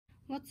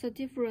What's the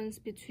difference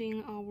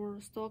between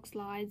our stock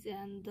slides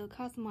and the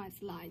customized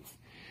slides?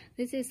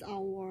 This is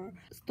our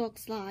stock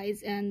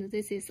slides and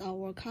this is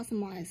our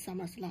customized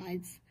summer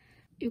slides.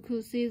 You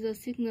could see the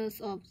thickness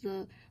of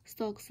the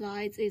stock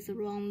slides is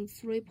around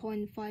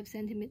 3.5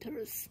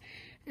 centimeters,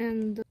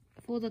 and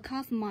for the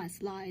customized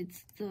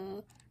slides,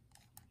 the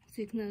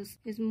thickness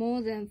is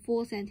more than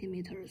 4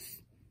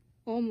 centimeters,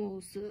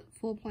 almost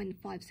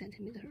 4.5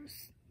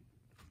 centimeters.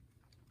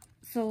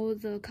 So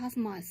the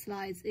customized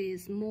slides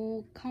is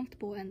more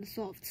comfortable and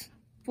soft.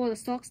 For the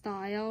stock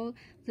style,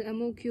 the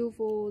MOQ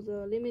for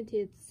the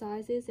limited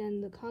sizes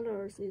and the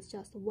colors is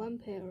just 1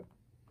 pair.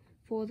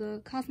 For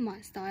the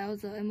customized style,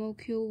 the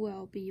MOQ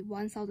will be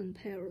 1,000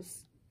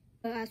 pairs.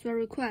 As your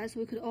request,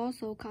 we could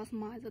also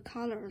customize the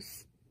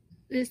colors.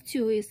 This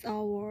two is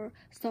our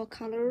stock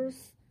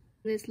colors.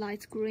 This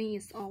light green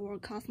is our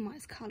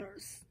customized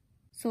colors.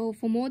 So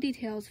for more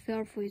details,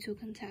 feel free to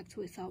contact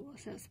with our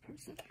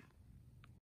salesperson.